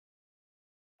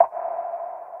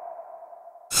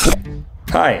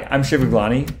Hi, I'm Shiv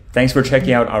Gaglani. Thanks for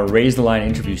checking out our Raise the Line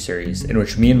interview series, in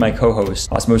which me and my co-host,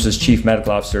 Osmosis Chief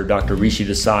Medical Officer Dr. Rishi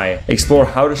Desai, explore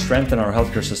how to strengthen our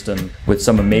healthcare system with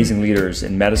some amazing leaders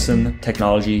in medicine,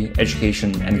 technology,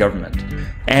 education, and government.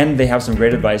 And they have some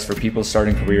great advice for people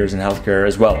starting careers in healthcare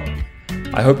as well.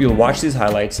 I hope you'll watch these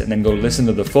highlights and then go listen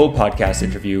to the full podcast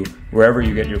interview wherever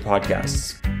you get your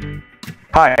podcasts.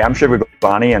 Hi, I'm Shiv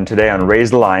Gaglani, and today on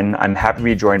Raise the Line, I'm happy to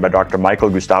be joined by Dr. Michael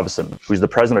Gustafson, who's the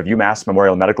president of UMass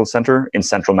Memorial Medical Center in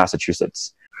central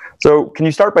Massachusetts. So can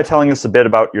you start by telling us a bit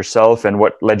about yourself and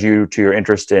what led you to your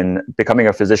interest in becoming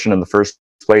a physician in the first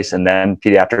place and then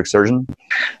pediatric surgeon?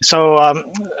 So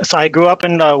I grew up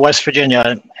in West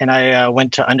Virginia, and I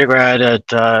went to undergrad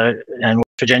in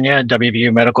West Virginia at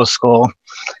WVU Medical School.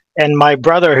 And my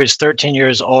brother, who's 13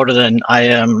 years older than I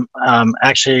am,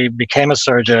 actually became a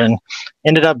surgeon,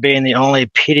 ended up being the only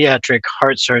pediatric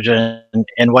heart surgeon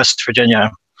in West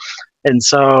Virginia. And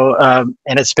so,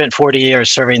 and it spent 40 years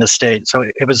serving the state. So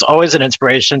it was always an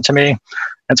inspiration to me.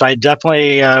 And so I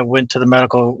definitely went to the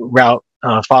medical route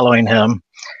following him.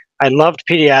 I loved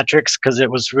pediatrics because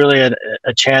it was really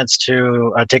a chance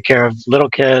to take care of little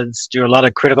kids, do a lot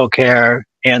of critical care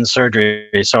and surgery.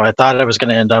 So I thought I was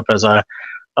going to end up as a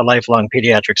lifelong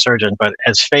pediatric surgeon, but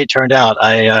as fate turned out,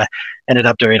 I ended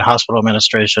up doing hospital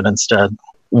administration instead.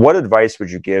 What advice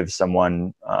would you give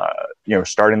someone,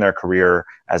 starting their career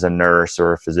as a nurse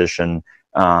or a physician,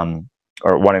 or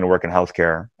wanting to work in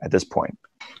healthcare at this point?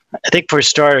 I think for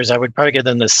starters, I would probably give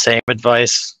them the same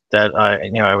advice that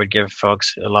I would give a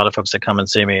lot of folks that come and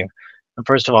see me. And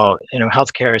first of all,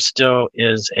 healthcare still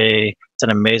is it's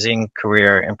an amazing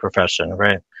career and profession,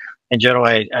 right? In general,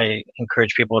 I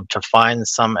encourage people to find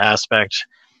some aspect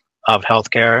of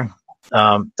healthcare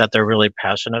that they're really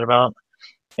passionate about.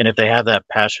 And if they have that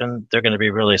passion, they're going to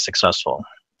be really successful,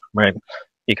 right?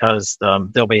 Because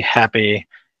they'll be happy,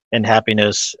 and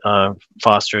happiness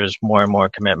fosters more and more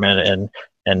commitment,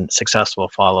 and success will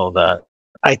follow that.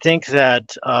 I think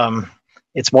that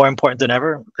it's more important than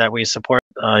ever that we support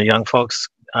young folks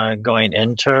going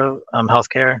into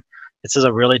healthcare. This is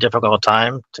a really difficult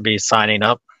time to be signing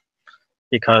up,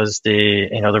 because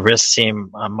the risks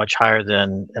seem much higher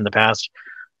than in the past.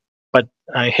 But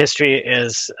history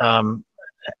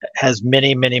has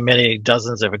many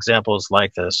dozens of examples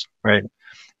like this, right?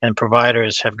 And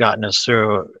providers have gotten us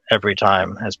through every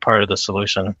time as part of the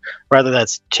solution. Whether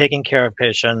that's taking care of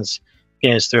patients,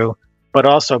 getting us through, but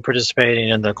also participating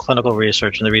in the clinical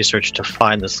research and the research to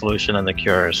find the solution and the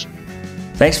cures.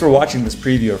 Thanks for watching this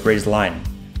preview of Raise the Line.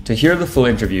 To hear the full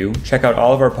interview, check out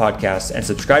all of our podcasts and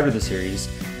subscribe to the series.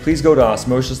 Please go to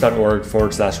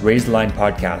osmosis.org/Raise the Line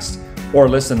podcast, or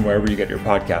listen wherever you get your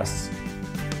podcasts.